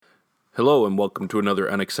Hello and welcome to another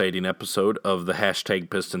unexciting episode of the Hashtag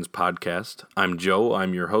Pistons podcast. I'm Joe,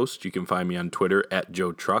 I'm your host. You can find me on Twitter at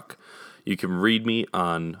Joe Truck. You can read me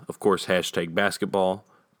on, of course, Hashtag Basketball,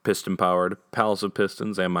 Piston Powered, Palace of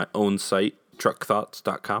Pistons, and my own site,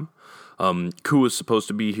 truckthoughts.com. Koo was supposed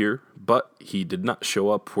to be here, but he did not show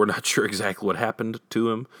up. We're not sure exactly what happened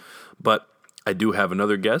to him, but I do have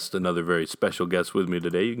another guest, another very special guest with me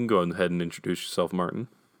today. You can go ahead and introduce yourself, Martin.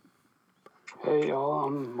 Hey y'all,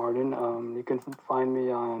 I'm Martin. You can find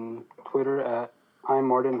me on Twitter at I'm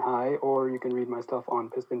Martin High, or you can read my stuff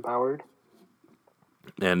on Piston Powered.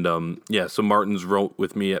 And so Martin's wrote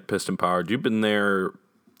with me at Piston Powered. You haven't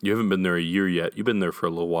been there a year yet. You've been there for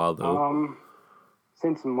a little while though.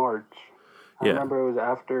 Since March. I remember it was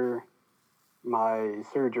after my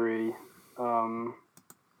surgery.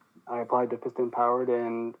 I applied to Piston Powered,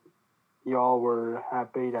 and y'all were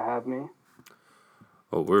happy to have me.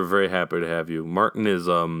 Oh, we're very happy to have you. Martin is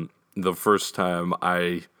the first time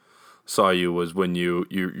I saw you was when you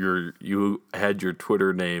had your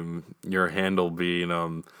Twitter name, your handle being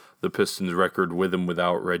the Pistons record with and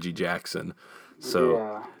without Reggie Jackson.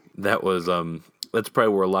 So that was that's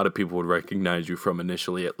probably where a lot of people would recognize you from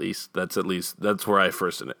initially. At least that's where I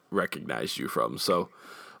first recognized you from. So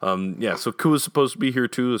so Koo was supposed to be here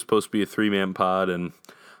too. It was supposed to be a 3-man pod, and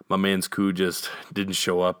my man's Koo just didn't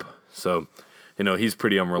show up. So. He's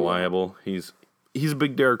pretty unreliable. He's a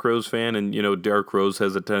big Derrick Rose fan, and, Derrick Rose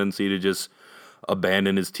has a tendency to just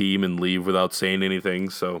abandon his team and leave without saying anything.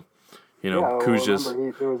 So, Koo's just...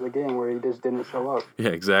 there was a game where he just didn't show up. Yeah,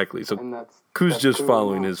 exactly. So Koo's just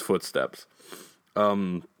following his footsteps.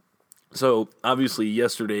 So, obviously,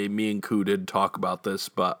 yesterday, me and Koo did talk about this,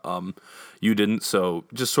 but you didn't. So,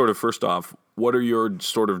 just sort of first off, what are your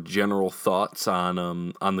sort of general thoughts on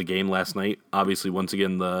the game last night? Obviously, once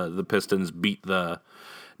again, the Pistons beat the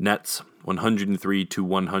Nets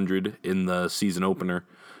 103-100 in the season opener.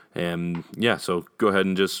 And, so go ahead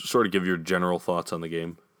and just sort of give your general thoughts on the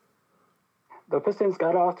game. The Pistons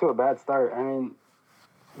got off to a bad start. I mean,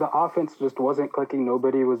 the offense just wasn't clicking.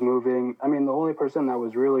 Nobody was moving. I mean, the only person that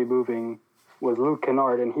was really moving was Luke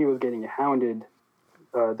Kennard, and he was getting hounded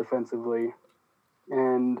defensively.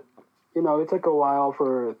 And, it took a while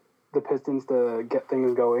for the Pistons to get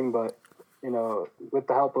things going, but, with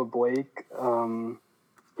the help of Blake,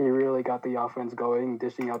 he really got the offense going,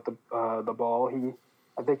 dishing out the ball.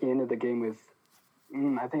 I think he ended the game with,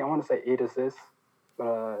 I want to say 8 assists,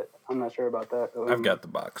 but I'm not sure about that. I've got the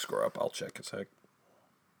box score up. I'll check a sec.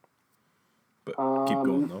 But keep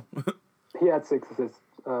going, though. He had 6 assists.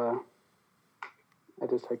 I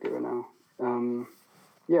just checked it right now.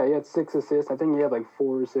 He had 6 assists. I think he had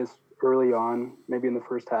 4 assists early on, maybe in the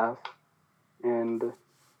first half. And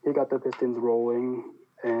he got the Pistons rolling,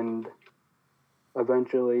 and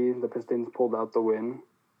eventually the Pistons pulled out the win.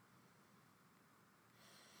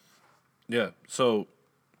 Yeah, so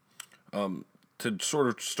to sort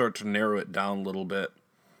of start to narrow it down a little bit,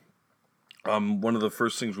 one of the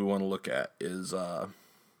first things we want to look at is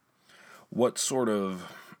what sort of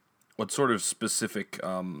specific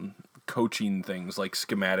coaching things, like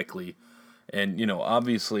schematically, and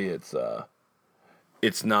obviously it's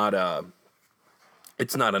not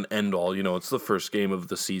an end all. It's the first game of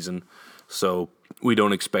the season, so we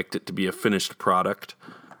don't expect it to be a finished product.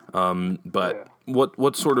 But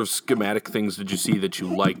what sort of schematic things did you see that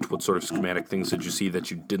you liked? What sort of schematic things did you see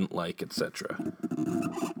that you didn't like, etc.?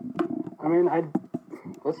 I mean,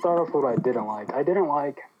 let's start off with what I didn't like. I didn't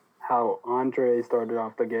like how Andre started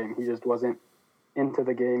off the game. He just wasn't into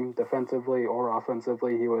the game defensively or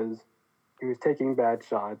offensively. He was taking bad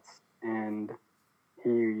shots, and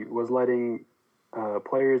he was letting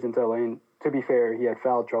players into the lane. To be fair, he had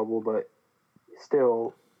foul trouble, but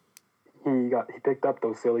still, he picked up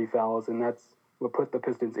those silly fouls, and that's what put the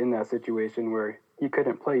Pistons in that situation where he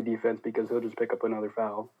couldn't play defense because he'll just pick up another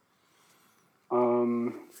foul.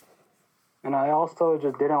 And I also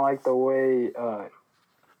just didn't like the way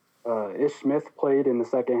Ish Smith played in the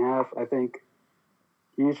second half. I think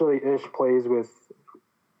usually Ish plays with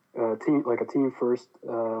a team first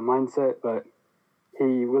mindset, but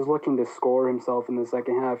he was looking to score himself in the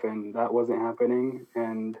second half, and that wasn't happening.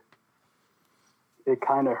 And it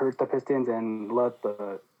kind of hurt the Pistons and let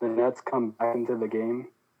the Nets come back into the game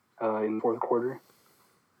in the fourth quarter.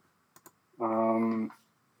 From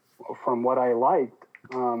what I liked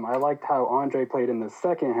how Andre played in the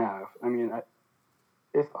second half. I mean,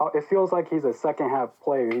 it feels like he's a second half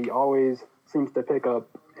player. He always seems to pick up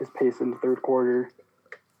his pace in the third quarter,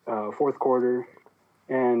 fourth quarter,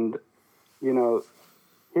 and he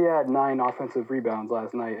had 9 offensive rebounds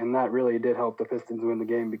last night, and that really did help the Pistons win the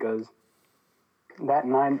game because that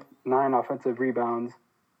nine offensive rebounds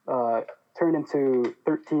turned into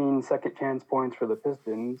 13 second chance points for the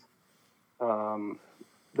Pistons.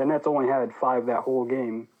 The Nets only had 5 that whole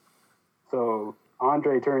game. So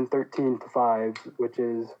Andre turned 13 to 5, which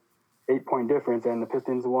is 8-point difference, and the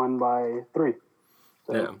Pistons won by 3.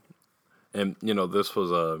 So, yeah. And, this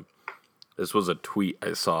was a tweet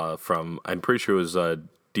I saw from, I'm pretty sure it was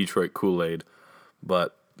Detroit Kool-Aid,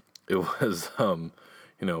 but it was,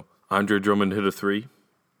 Andre Drummond hit a 3,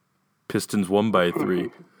 Pistons won by 3.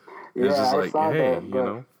 yeah, It's just I like, saw hey, that,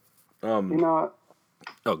 but,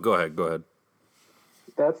 Oh, go ahead.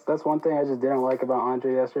 That's one thing I just didn't like about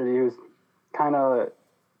Andre yesterday. He was kind of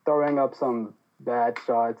throwing up some bad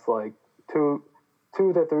shots. Like two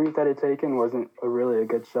of the 3 that he taken wasn't really a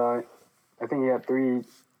good shot. I think he had 3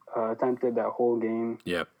 attempted that whole game.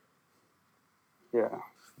 Yeah. Yeah.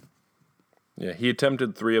 Yeah, he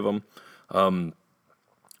attempted 3 of them.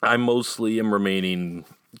 I mostly am remaining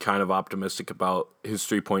kind of optimistic about his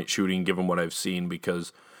 3-point shooting, given what I've seen,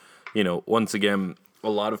 because, once again, a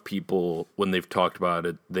lot of people, when they've talked about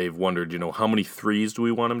it, they've wondered, how many threes do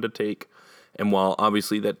we want him to take? And while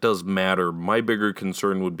obviously that does matter, my bigger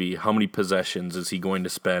concern would be how many possessions is he going to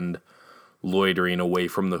spend loitering away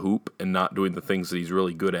from the hoop and not doing the things that he's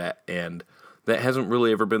really good at? And that hasn't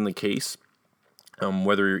really ever been the case.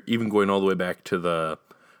 Whether you're even going all the way back to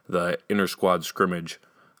the inter-squad scrimmage,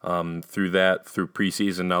 through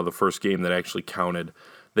preseason, now the first game that actually counted,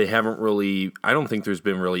 they haven't really, I don't think there's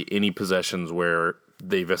been really any possessions where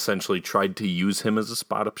they've essentially tried to use him as a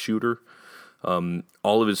spot-up shooter.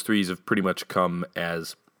 All of his threes have pretty much come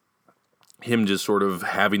as him just sort of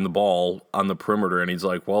having the ball on the perimeter, and he's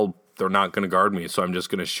like, well, they're not going to guard me, so I'm just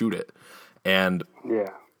going to shoot it. And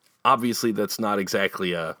obviously that's not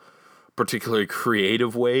exactly a particularly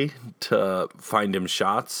creative way to find him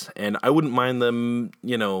shots, and I wouldn't mind them,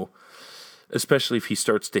 especially if he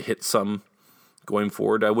starts to hit some going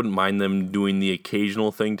forward. I wouldn't mind them doing the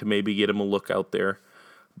occasional thing to maybe get him a look out there,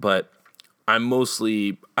 but I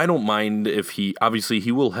don't mind if he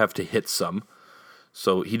will have to hit some.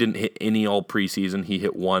 So he didn't hit any all preseason. He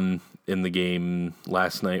hit 1 in the game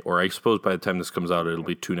last night, or I suppose by the time this comes out, it'll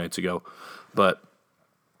be 2 nights ago. But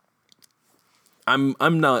I'm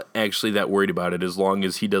not actually that worried about it as long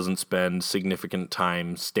as he doesn't spend significant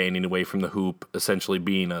time standing away from the hoop, essentially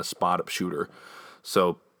being a spot-up shooter.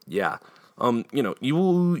 So, yeah.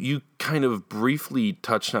 You kind of briefly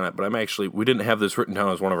touched on it, but we didn't have this written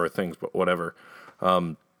down as one of our things, but whatever.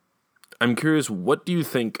 I'm curious, what do you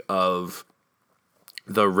think of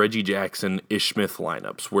the Reggie Jackson, Ish Smith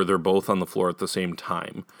lineups where they're both on the floor at the same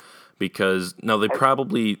time? Because now they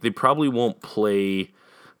probably won't play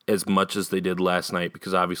as much as they did last night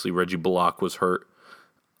because obviously Reggie Bullock was hurt.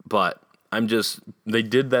 But they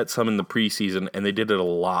did that some in the preseason, and they did it a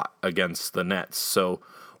lot against the Nets. So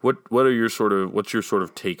what's your sort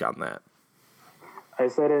of take on that? I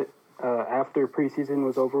said it after preseason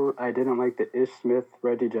was over. I didn't like the Ish Smith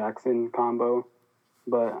Reggie Jackson combo,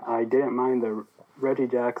 but I didn't mind the Reggie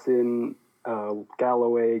Jackson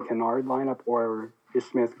Galloway Kennard lineup, or Ish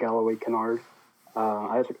Smith Galloway Kennard.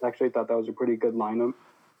 I actually thought that was a pretty good lineup,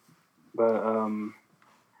 but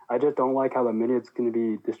I just don't like how the minutes going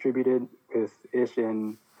to be distributed with Ish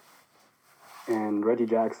and Reggie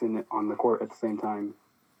Jackson on the court at the same time.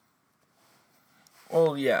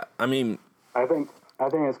 Well, yeah. I mean, I think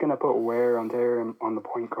it's going to put wear on tear on the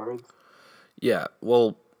point guards. Yeah.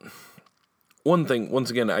 Well, one thing, once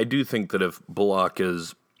again, I do think that if Bullock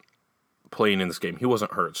is playing in this game, he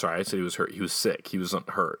wasn't hurt. Sorry, I said he was hurt. He was sick. He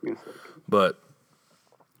wasn't hurt. But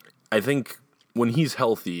I think when he's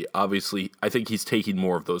healthy, obviously, I think he's taking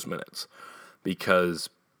more of those minutes because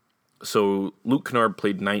Luke Kennard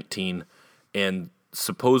played 19, and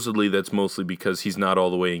supposedly that's mostly because he's not all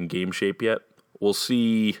the way in game shape yet. We'll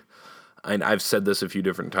see, and I've said this a few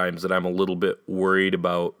different times, that I'm a little bit worried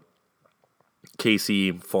about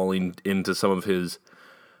Casey falling into some of his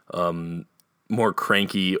more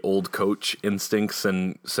cranky old coach instincts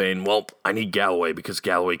and saying, well, I need Galloway because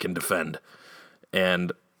Galloway can defend.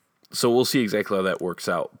 And so we'll see exactly how that works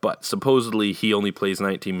out. But supposedly he only plays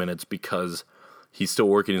 19 minutes because he's still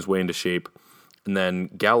working his way into shape. And then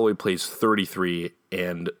Galloway plays 33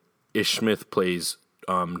 and Ish Smith plays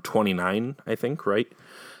 29, I think, right?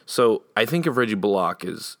 So I think if Reggie Bullock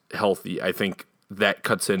is healthy, I think that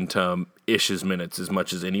cuts into Ish's minutes as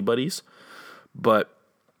much as anybody's. But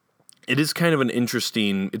it is kind of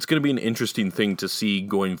it's going to be an interesting thing to see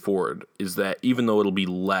going forward, is that even though it'll be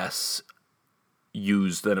less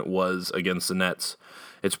used than it was against the Nets,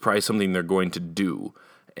 it's probably something they're going to do.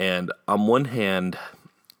 And on one hand,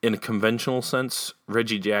 in a conventional sense,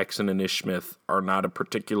 Reggie Jackson and Ish Smith are not a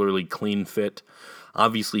particularly clean fit.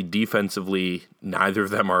 Obviously, defensively, neither of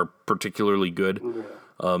them are particularly good.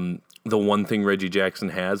 The one thing Reggie Jackson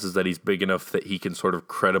has is that he's big enough that he can sort of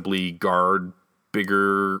credibly guard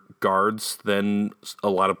bigger guards than a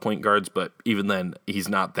lot of point guards, but even then, he's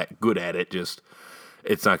not that good at it. Just,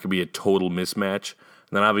 it's not going to be a total mismatch.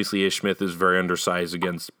 And then obviously Ish Smith is very undersized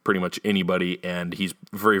against pretty much anybody, and he's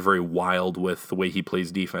very, very wild with the way he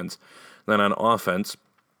plays defense. And then on offense,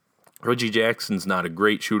 Reggie Jackson's not a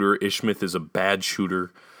great shooter. Ish Smith is a bad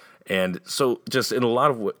shooter. And so just in a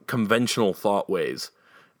lot of conventional thought ways,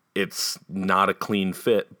 it's not a clean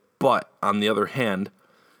fit. But on the other hand,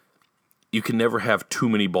 you can never have too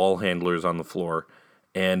many ball handlers on the floor.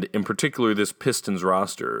 And in particular, this Pistons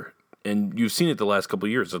roster, and you've seen it the last couple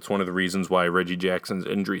of years, that's one of the reasons why Reggie Jackson's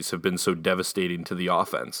injuries have been so devastating to the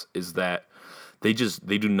offense, is that they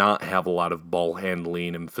do not have a lot of ball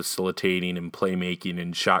handling and facilitating and playmaking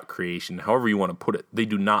and shot creation, however you want to put it. They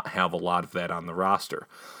do not have a lot of that on the roster.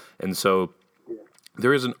 And so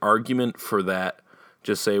there is an argument for that.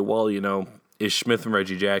 Just say, well, Ish Smith and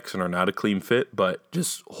Reggie Jackson are not a clean fit, but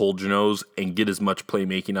just hold your nose and get as much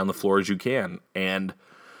playmaking on the floor as you can. And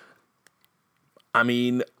I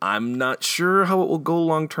mean, I'm not sure how it will go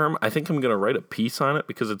long term. I think I'm going to write a piece on it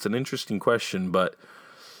because it's an interesting question, but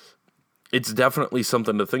it's definitely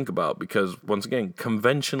something to think about because, once again,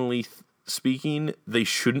 conventionally speaking, they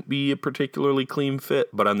shouldn't be a particularly clean fit.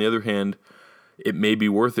 But on the other hand, it may be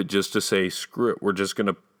worth it just to say, screw it, we're just going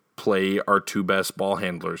to play our two best ball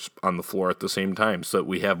handlers on the floor at the same time so that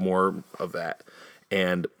we have more of that.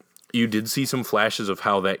 And you did see some flashes of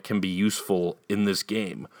how that can be useful in this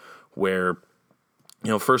game where,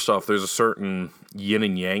 first off, there's a certain yin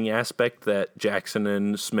and yang aspect that Jackson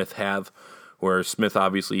and Smith have, where Smith,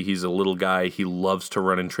 obviously, he's a little guy. He loves to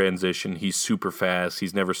run in transition. He's super fast.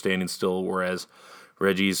 He's never standing still, whereas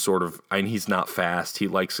Reggie's he's not fast. He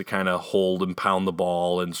likes to kind of hold and pound the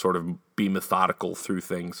ball and sort of be methodical through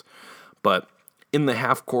things. But in the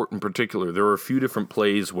half court in particular, there were a few different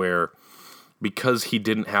plays where, because he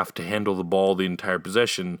didn't have to handle the ball the entire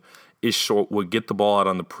possession, Ish would get the ball out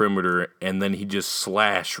on the perimeter, and then he'd just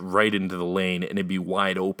slash right into the lane, and it'd be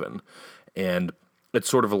wide open. And it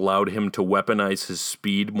sort of allowed him to weaponize his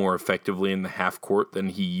speed more effectively in the half court than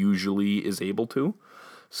he usually is able to.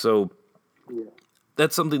 So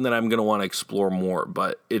that's something that I'm going to want to explore more,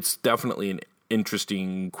 but it's definitely an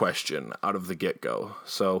interesting question out of the get-go.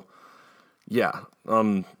 So, yeah.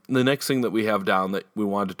 The next thing that we have down that we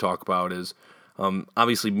wanted to talk about is,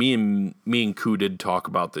 obviously me and Koo did talk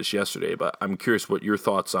about this yesterday, but I'm curious what your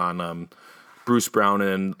thoughts on Bruce Brown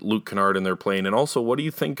and Luke Kennard and their playing, and also what do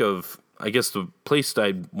you think of, I guess the place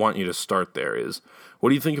I want you to start there is, what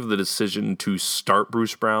do you think of the decision to start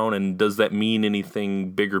Bruce Brown, and does that mean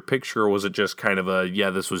anything bigger picture, or was it just kind of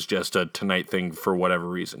this was just a tonight thing for whatever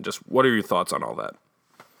reason? Just what are your thoughts on all that?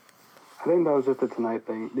 I think that was just a tonight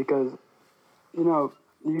thing because,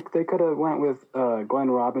 they could have went with Glenn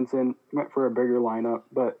Robinson, went for a bigger lineup,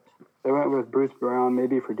 but they went with Bruce Brown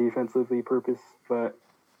maybe for defensively purpose, but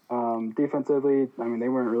defensively, I mean, they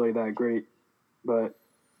weren't really that great, but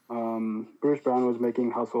Bruce Brown was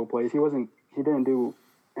making hustle plays. He didn't do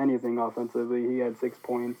anything offensively. He had 6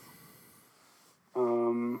 points.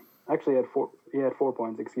 Actually, he had 4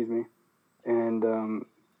 points, excuse me. And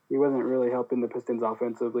he wasn't really helping the Pistons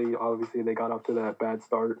offensively. Obviously, they got off to that bad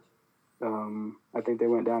start. I think they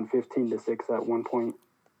went down 15-6 at one point.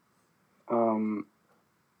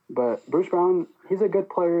 But Bruce Brown, he's a good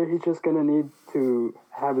player. He's just going to need to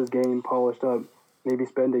have his game polished up, maybe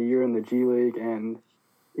spend a year in the G League, and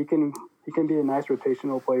he can be a nice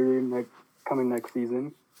rotational player coming next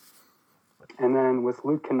season. And then with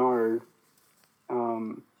Luke Kennard,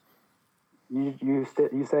 you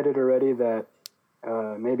said it already that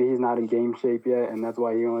maybe he's not in game shape yet, and that's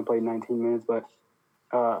why he only played 19 minutes. But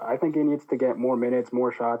I think he needs to get more minutes,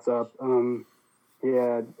 more shots up. He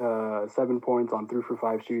had 7 points on 3 for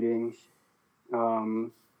 5 shooting,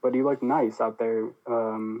 but he looked nice out there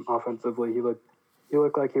offensively. He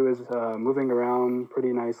looked like he was moving around pretty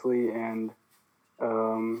nicely and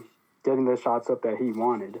getting the shots up that he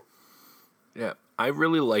wanted. Yeah, I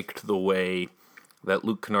really liked the way that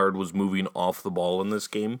Luke Kennard was moving off the ball in this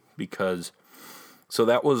game because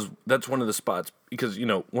that's one of the spots because,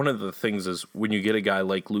 one of the things is when you get a guy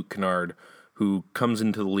like Luke Kennard who comes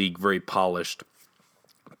into the league very polished,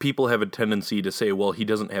 people have a tendency to say, well, he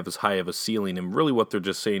doesn't have as high of a ceiling, and really what they're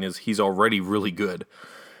just saying is he's already really good.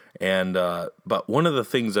 And but one of the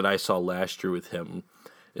things that I saw last year with him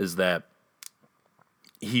is that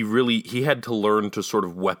he had to learn to sort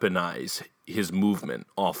of weaponize his movement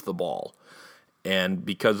off the ball. And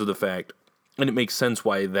because of the fact, and it makes sense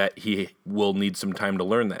why that he will need some time to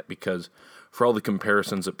learn that, because for all the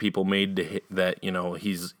comparisons that people made to that,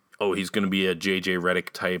 he's going to be a J.J.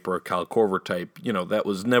 Redick type or a Kyle Korver type, that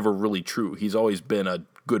was never really true. He's always been a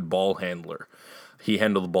good ball handler. He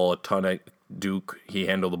handled the ball a ton at Duke. He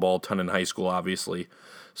handled the ball a ton in high school, obviously.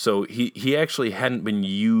 So he actually hadn't been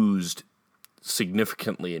used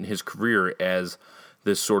significantly in his career as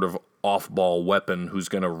this sort of off-ball weapon who's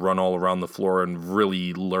going to run all around the floor and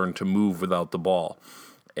really learn to move without the ball.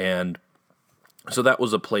 And so that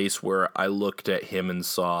was a place where I looked at him and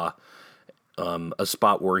saw a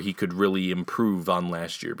spot where he could really improve on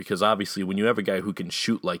last year. Because obviously when you have a guy who can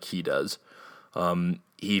shoot like he does,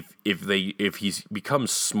 if he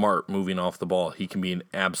becomes smart moving off the ball, he can be an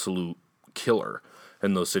absolute killer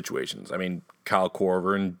in those situations. I mean, Kyle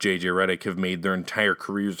Korver and J.J. Redick have made their entire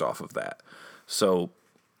careers off of that. So,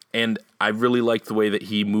 and I really liked the way that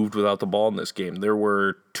he moved without the ball in this game. There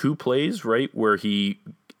were 2 plays, right, where he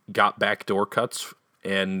got backdoor cuts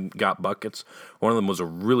and got buckets. One of them was a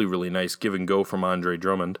really, really nice give and go from Andre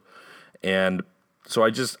Drummond. And so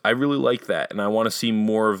I really like that. And I want to see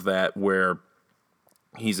more of that where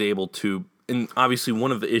he's able to, and obviously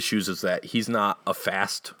one of the issues is that he's not a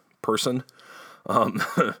fast person.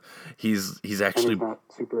 He's actually not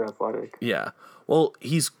super athletic. Yeah. Well,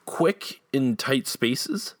 he's quick in tight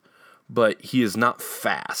spaces, but he is not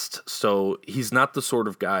fast. So he's not the sort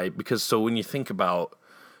of guy, because when you think about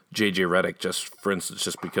J.J. Redick, just for instance,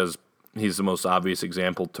 just because he's the most obvious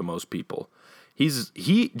example to most people,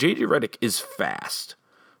 J.J. Redick is fast.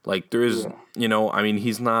 Like there is, I mean,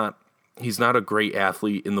 he's not a great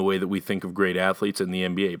athlete in the way that we think of great athletes in the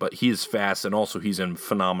NBA, but he is fast, and also he's in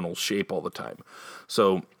phenomenal shape all the time.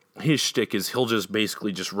 So his shtick is he'll just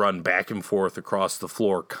basically just run back and forth across the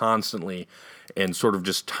floor constantly and sort of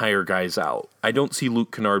just tire guys out. I don't see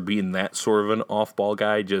Luke Kennard being that sort of an off-ball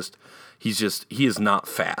guy. He is not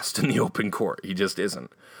fast in the open court. He just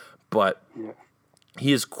isn't. But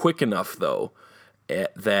he is quick enough, though,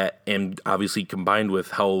 and obviously combined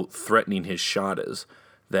with how threatening his shot is,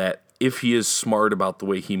 that if he is smart about the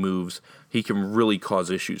way he moves, he can really cause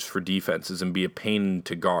issues for defenses and be a pain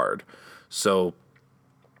to guard. So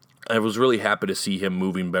I was really happy to see him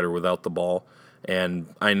moving better without the ball. And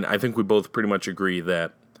I think we both pretty much agree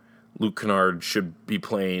that Luke Kennard should be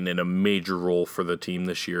playing in a major role for the team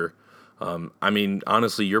this year. I mean,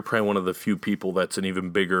 honestly, you're probably one of the few people that's an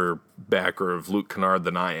even bigger backer of Luke Kennard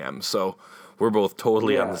than I am. So we're both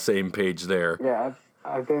totally on the same page there. Yeah,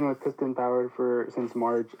 I've been with Piston Power since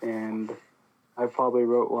March, and I probably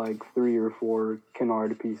wrote like 3 or 4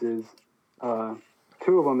 Kennard pieces. 2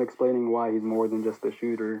 of them explaining why he's more than just a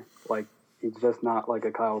shooter. Like, he's just not like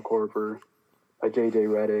a Kyle Korver, a J.J.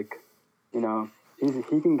 Redick. He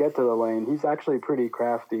can get to the lane. He's actually pretty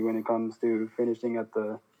crafty when it comes to finishing at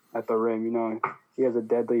the rim. He has a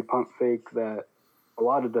deadly pump fake that a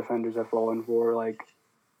lot of defenders have fallen for. Like,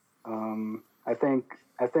 I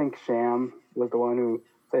think Sham was the one who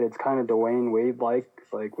said it's kind of Dwayne Wade-like,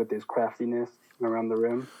 like with his craftiness around the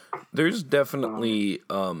rim. There's definitely,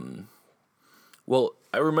 well,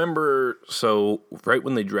 I remember, so right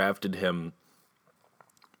when they drafted him,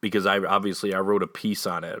 because I wrote a piece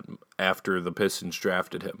on it after the Pistons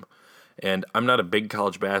drafted him. And I'm not a big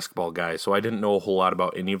college basketball guy, so I didn't know a whole lot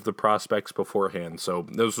about any of the prospects beforehand. So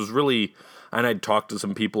this was really, and I'd talked to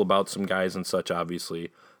some people about some guys and such,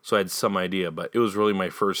 obviously, so I had some idea, but it was really my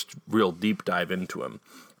first real deep dive into him.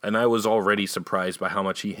 And I was already surprised by how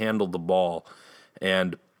much he handled the ball.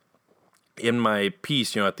 And in my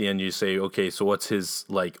piece, at the end you say, okay, so what's an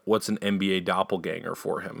NBA doppelganger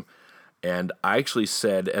for him? And I actually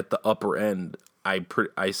said at the upper end,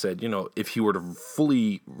 I said, if he were to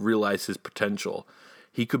fully realize his potential,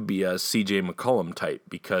 he could be a C.J. McCollum type,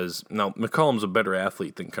 because now McCollum's a better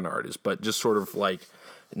athlete than Kennard is, but just sort of like,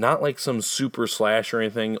 not like some super slash or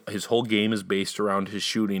anything. His whole game is based around his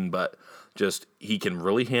shooting, but just he can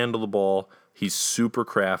really handle the ball. He's super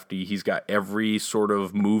crafty. He's got every sort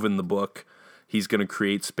of move in the book. He's going to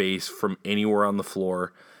create space from anywhere on the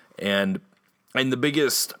floor. And the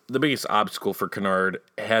biggest obstacle for Kennard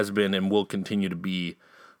has been and will continue to be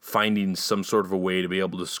finding some sort of a way to be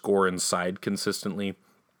able to score inside consistently,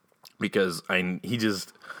 because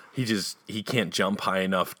he can't jump high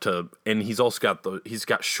enough to, and he's also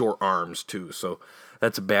got short arms too. So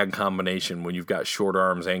that's a bad combination when you've got short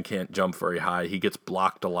arms and can't jump very high. He gets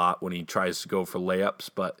blocked a lot when he tries to go for layups,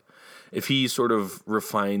 but if he sort of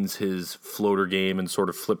refines his floater game and sort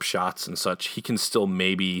of flip shots and such, he can still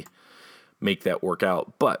maybe make that work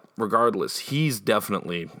out. But regardless, he's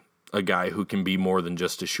definitely a guy who can be more than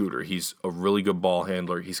just a shooter. He's a really good ball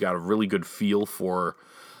handler. He's got a really good feel for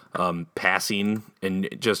passing and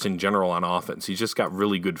just in general on offense. He's just got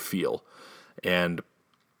really good feel. And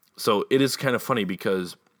So it is kind of funny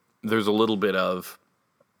because there's a little bit of,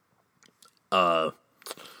 what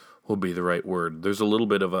would be the right word? There's a little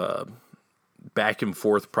bit of a back and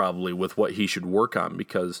forth probably with what he should work on,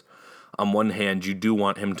 because on one hand, you do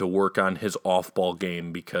want him to work on his off-ball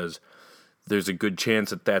game, because there's a good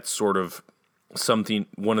chance that that's sort of something,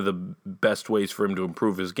 one of the best ways for him to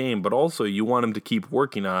improve his game, but also you want him to keep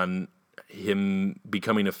working on him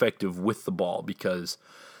becoming effective with the ball, because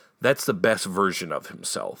that's the best version of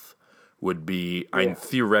himself would be,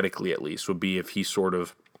 theoretically at least, would be if he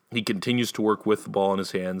continues to work with the ball in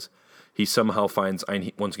his hands. He somehow finds,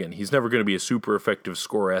 once again, he's never going to be a super effective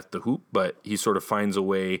scorer at the hoop, but he sort of finds a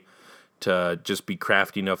way to just be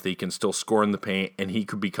crafty enough that he can still score in the paint, and he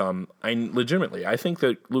could become, legitimately, I think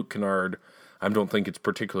that Luke Kennard, I don't think it's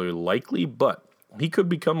particularly likely, but he could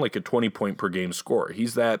become like a 20-point per game scorer.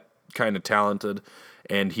 He's that kind of talented,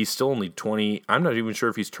 and he's still only 20. I'm not even sure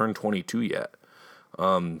if he's turned 22 yet.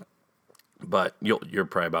 But you're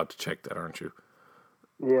probably about to check that, aren't you?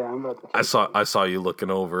 Yeah, I'm about to. I saw you looking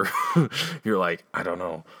over. You're like, I don't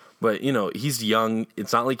know. But, he's young.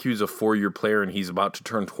 It's not like he was a 4-year player and he's about to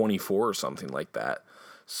turn 24 or something like that.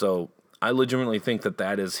 So I legitimately think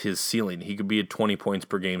that is his ceiling. He could be a 20 points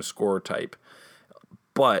per game scorer type.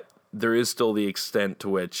 But there is still the extent to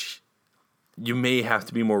which you may have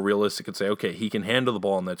to be more realistic and say, okay, he can handle the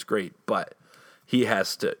ball and that's great, but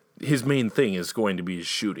his main thing is going to be his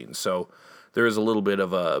shooting. So there is a little bit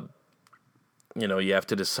of a, you have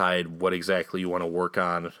to decide what exactly you want to work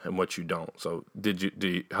on and what you don't. So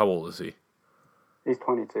how old is he? He's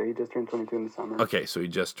 22. He just turned 22 in the summer. Okay, so he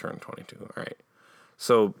just turned 22. All right.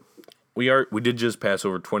 So we did just pass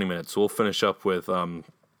over 20 minutes, so we'll finish up with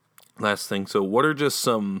last thing. So what are just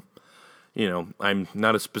some, I'm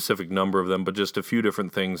not a specific number of them, but just a few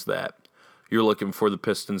different things that you're looking for the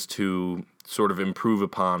Pistons to sort of improve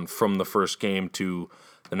upon from the first game to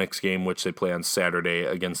the next game, which they play on Saturday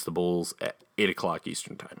against the Bulls at 8 o'clock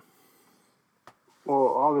Eastern time? Well,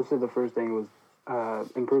 obviously the first thing was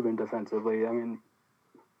improving defensively. I mean,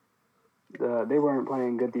 they weren't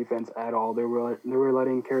playing good defense at all. They were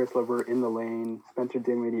letting Caris LeVert in the lane, Spencer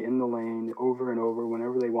Dinwiddie in the lane over and over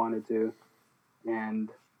whenever they wanted to. And,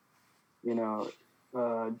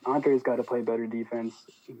 Andre's got to play better defense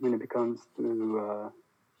when it comes to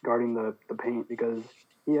guarding the paint, because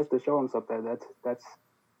he has to show himself that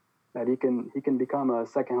he can become a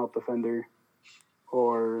second help defender,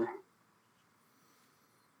 or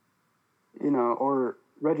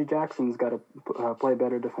Reggie Jackson's got to play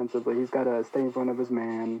better defensively. He's got to stay in front of his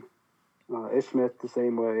man. Ish Smith the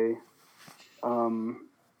same way. But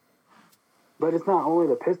it's not only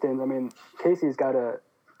the Pistons. I mean, Casey's got to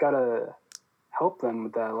help them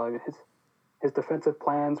with that. Like his defensive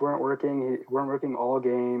plans weren't working all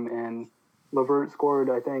game, and LeVert scored,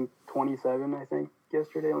 I think, 27.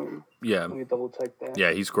 Yesterday. Let me double check that.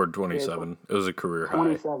 Yeah, he scored 27. It was a career high.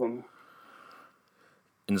 27.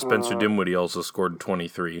 And Spencer Dinwiddie also scored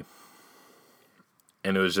 23.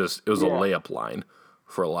 And it was a layup line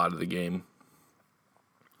for a lot of the game.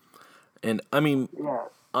 And I mean,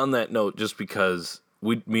 on that note, just because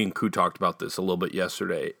me and Koo talked about this a little bit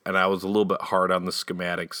yesterday, and I was a little bit hard on the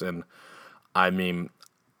schematics, and I mean,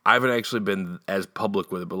 I haven't actually been as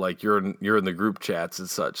public with it, but like you're in the group chats and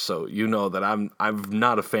such, so you know that I'm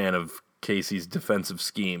not a fan of Casey's defensive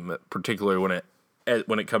scheme, particularly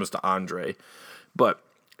when it comes to Andre. But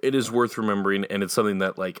it is worth remembering, and it's something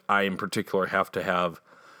that like I in particular have to have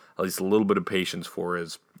at least a little bit of patience for,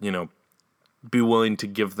 is be willing to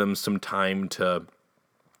give them some time to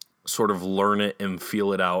sort of learn it and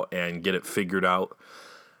feel it out and get it figured out.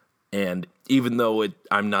 And even though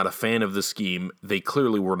I'm not a fan of the scheme, they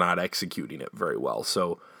clearly were not executing it very well.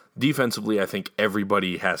 So defensively, I think everyone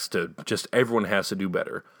has to do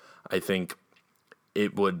better. I think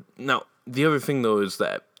it would. Now, the other thing, though, is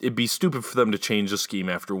that it'd be stupid for them to change the scheme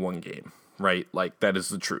after one game, right? Like, that is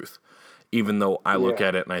the truth. Even though I look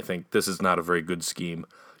at it and I think this is not a very good scheme,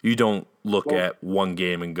 you don't look at one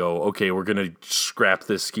game and go, okay, we're going to scrap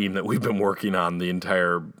this scheme that we've been working on the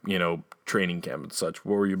entire, training camp and such.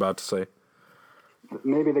 What were you about to say?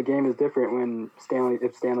 Maybe the game is different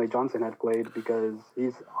if Stanley Johnson had played, because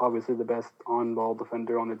he's obviously the best on-ball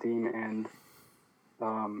defender on the team, and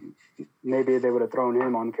maybe they would have thrown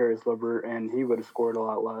him on Caris LeVert and he would have scored a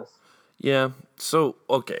lot less. Yeah. So,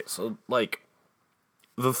 okay. So, like,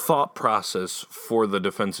 the thought process for the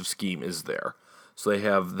defensive scheme is there. So they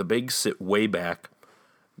have the bigs sit way back.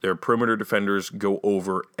 Their perimeter defenders go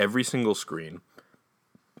over every single screen,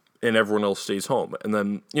 and everyone else stays home. And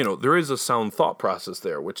then, there is a sound thought process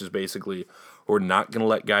there, which is basically we're not going to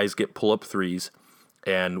let guys get pull-up threes,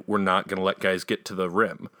 and we're not going to let guys get to the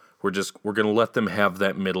rim. We're going to let them have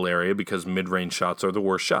that middle area because mid-range shots are the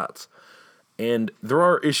worst shots. And there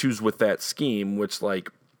are issues with that scheme, which,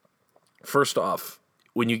 like, first off,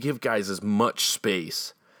 when you give guys as much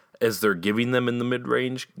space as they're giving them in the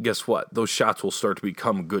mid-range, guess what? Those shots will start to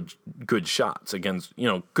become good shots against,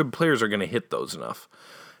 good players are going to hit those enough.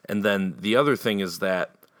 And then the other thing is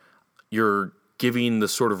that you're giving the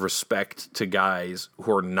sort of respect to guys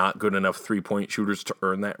who are not good enough three-point shooters to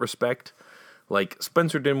earn that respect. Like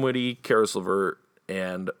Spencer Dinwiddie, Karis LeVert,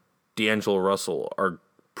 and D'Angelo Russell are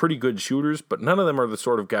pretty good shooters, but none of them are the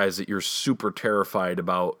sort of guys that you're super terrified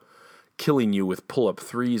about killing you with pull-up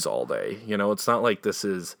threes all day. It's not like this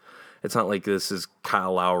is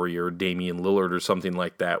Kyle Lowry or Damian Lillard or something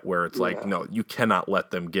like that, where it's like, no, you cannot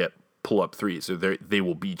let them get pull-up threes, or they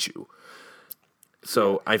will beat you.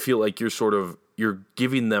 So I feel like you're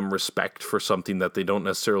giving them respect for something that they don't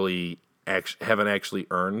necessarily haven't actually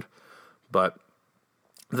earned. But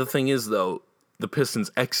the thing is, though, the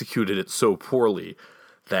Pistons executed it so poorly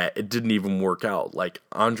that it didn't even work out. Like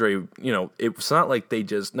Andre, it's not like they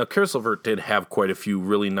just... Now, Karis LeVert did have quite a few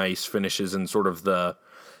really nice finishes in sort of the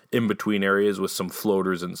in-between areas with some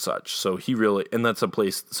floaters and such. So he really... And that's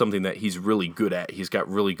something that he's really good at. He's got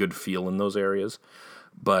really good feel in those areas.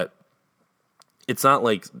 But it's not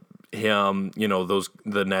like him,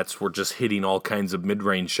 the Nets were just hitting all kinds of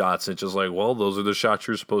mid-range shots. It's just like, well, those are the shots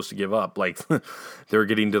you're supposed to give up. Like, they're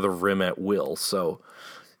getting to the rim at will. So,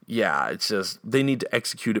 yeah, it's just, they need to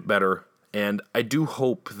execute it better. And I do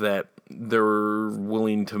hope that they're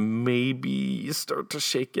willing to maybe start to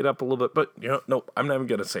shake it up a little bit. But, no, I'm not even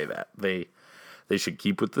going to say that. They should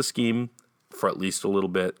keep with the scheme for at least a little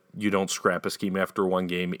bit. You don't scrap a scheme after one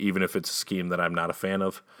game, even if it's a scheme that I'm not a fan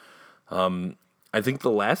of. I think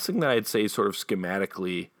the last thing that I'd say sort of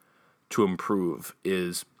schematically to improve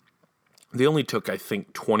is they only took, I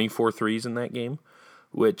think, 24 threes in that game,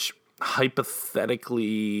 which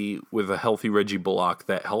hypothetically, with a healthy Reggie Bullock,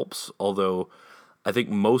 that helps. Although I think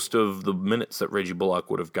most of the minutes that Reggie Bullock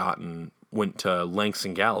would have gotten went to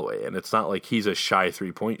Langston Galloway, and it's not like he's a shy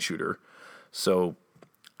three-point shooter. So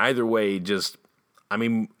either way,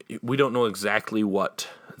 we don't know exactly what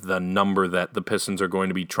the number that the Pistons are going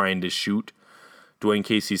to be trying to shoot. Dwayne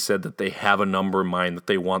Casey said that they have a number in mind that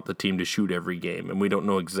they want the team to shoot every game, and we don't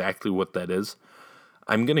know exactly what that is.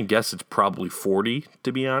 I'm going to guess it's probably 40,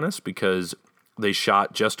 to be honest, because they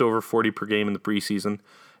shot just over 40 per game in the preseason,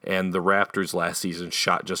 and the Raptors last season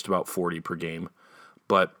shot just about 40 per game.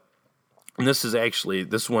 But this is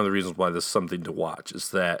one of the reasons why this is something to watch,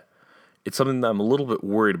 is that it's something that I'm a little bit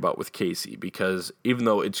worried about with Casey, because even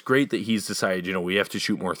though it's great that he's decided, we have to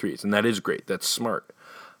shoot more threes, and that is great, that's smart,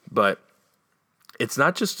 but it's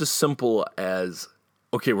not just as simple as,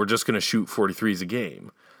 okay, we're just going to shoot 43s a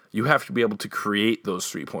game. You have to be able to create those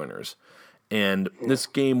three-pointers. And this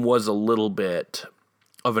game was a little bit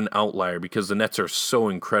of an outlier because the Nets are so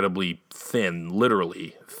incredibly thin,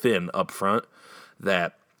 literally thin up front,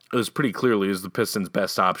 that it was pretty clearly the Pistons'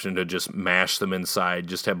 best option to just mash them inside,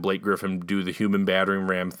 just have Blake Griffin do the human battering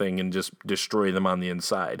ram thing and just destroy them on the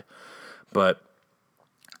inside. But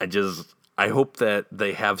I hope that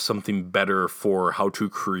they have something better for how to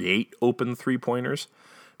create open three-pointers,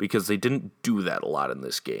 because they didn't do that a lot in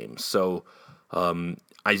this game. So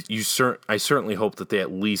I certainly hope that they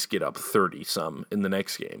at least get up 30-some in the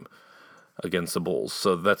next game against the Bulls.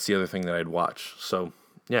 So that's the other thing that I'd watch. So,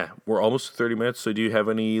 yeah, we're almost 30 minutes. So do you have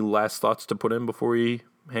any last thoughts to put in before we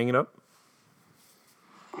hang it up?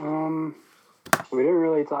 We didn't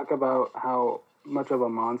really talk about how much of a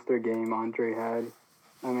monster game Andre had.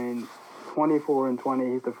 I mean, 24 and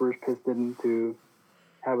 20, he's the first Piston to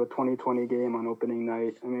have a 20-20 game on opening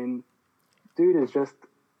night. I mean, dude is just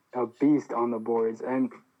a beast on the boards.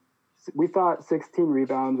 And we thought 16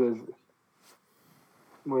 rebounds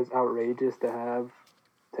was outrageous to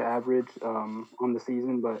average on the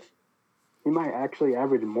season, but he might actually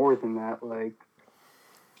average more than that. Like,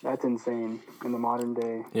 that's insane in the modern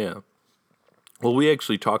day. Yeah. Well, we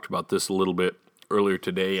actually talked about this a little bit earlier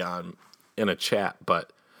today in a chat,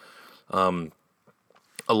 but a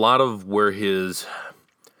lot of where his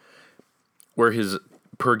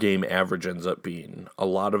per game average ends up being, a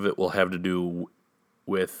lot of it will have to do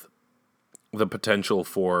with the potential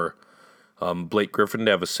for Blake Griffin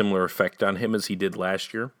to have a similar effect on him as he did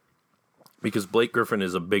last year. Because Blake Griffin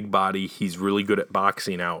is a big body, he's really good at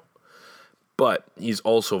boxing out, but he's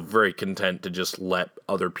also very content to just let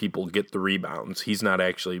other people get the rebounds. He's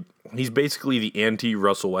basically the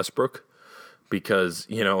anti-Russell Westbrook, because,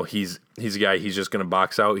 he's a guy, he's just going to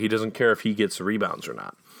box out. He doesn't care if he gets the rebounds or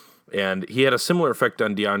not. And he had a similar effect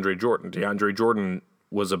on DeAndre Jordan. DeAndre Jordan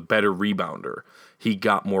was a better rebounder. He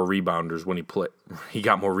got more rebounders when he played. He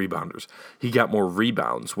got more rebounders. He got more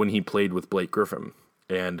rebounds when he played with Blake Griffin.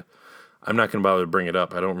 And I'm not going to bother to bring it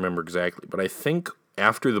up. I don't remember exactly. But I think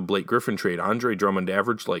after the Blake Griffin trade, Andre Drummond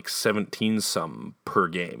averaged like 17-some per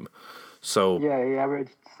game. So yeah, he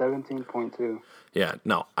averaged 17.2. Yeah,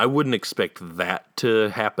 no, I wouldn't expect that to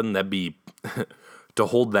happen. That'd be to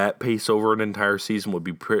hold that pace over an entire season would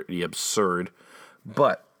be pretty absurd.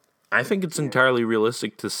 But I think it's entirely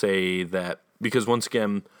realistic to say that because once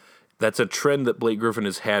again, that's a trend that Blake Griffin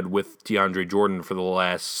has had with DeAndre Jordan for the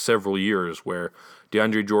last several years, where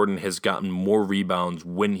DeAndre Jordan has gotten more rebounds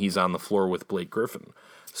when he's on the floor with Blake Griffin.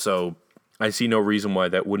 So I see no reason why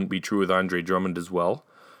that wouldn't be true with Andre Drummond as well.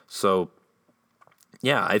 So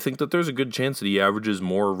yeah, I think that there's a good chance that he averages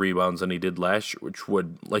more rebounds than he did last year, which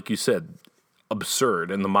would, like you said, absurd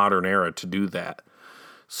in the modern era to do that.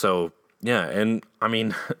 So, yeah, and I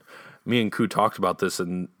mean, me and Ku talked about this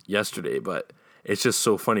yesterday, but it's just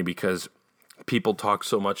so funny because people talk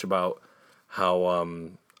so much about how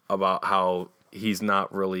he's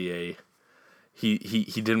not really he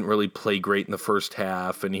didn't really play great in the first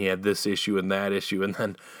half, and he had this issue and that issue, and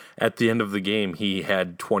then at the end of the game he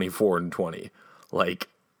had 24 and 20. Like,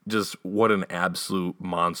 just what an absolute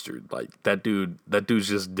monster. Like, that dude's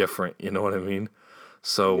just different, you know what I mean?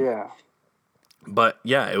 So, yeah. But,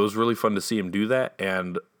 yeah, it was really fun to see him do that,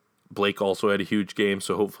 and Blake also had a huge game,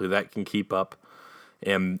 so hopefully that can keep up.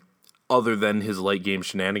 And other than his late game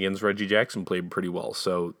shenanigans, Reggie Jackson played pretty well.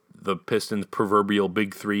 So, the Pistons' proverbial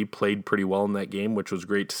big three played pretty well in that game, which was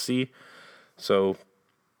great to see. So,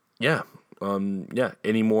 yeah.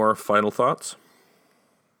 Any more final thoughts?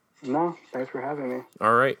 No, thanks for having me.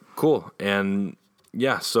 All right, cool. And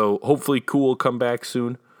yeah, so hopefully Ku will come back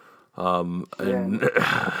soon. But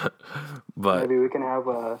maybe we can have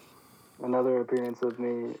another appearance with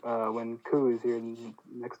me when Ku is here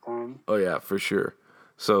next time. Oh yeah, for sure.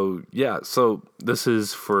 So yeah, so this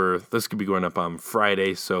could be going up on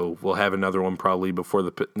Friday, so we'll have another one probably before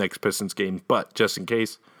the next Pistons game. But just in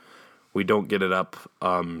case we don't get it up,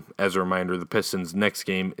 as a reminder, the Pistons' next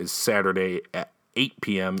game is Saturday at 8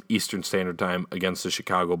 p.m. Eastern Standard Time against the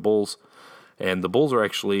Chicago Bulls. And the Bulls are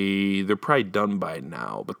they're probably done by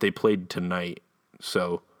now, but they played tonight.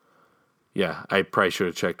 So, yeah, I probably should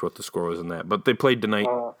have checked what the score was in that. But they played tonight.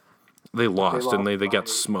 They lost and they got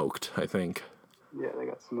smoked, I think. Yeah, they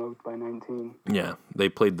got smoked by 19. Yeah, they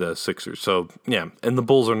played the Sixers. So, yeah, and the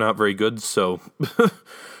Bulls are not very good, so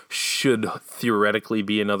should theoretically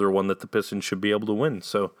be another one that the Pistons should be able to win.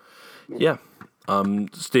 So, yeah.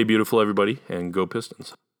 Stay beautiful, everybody, and go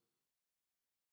Pistons.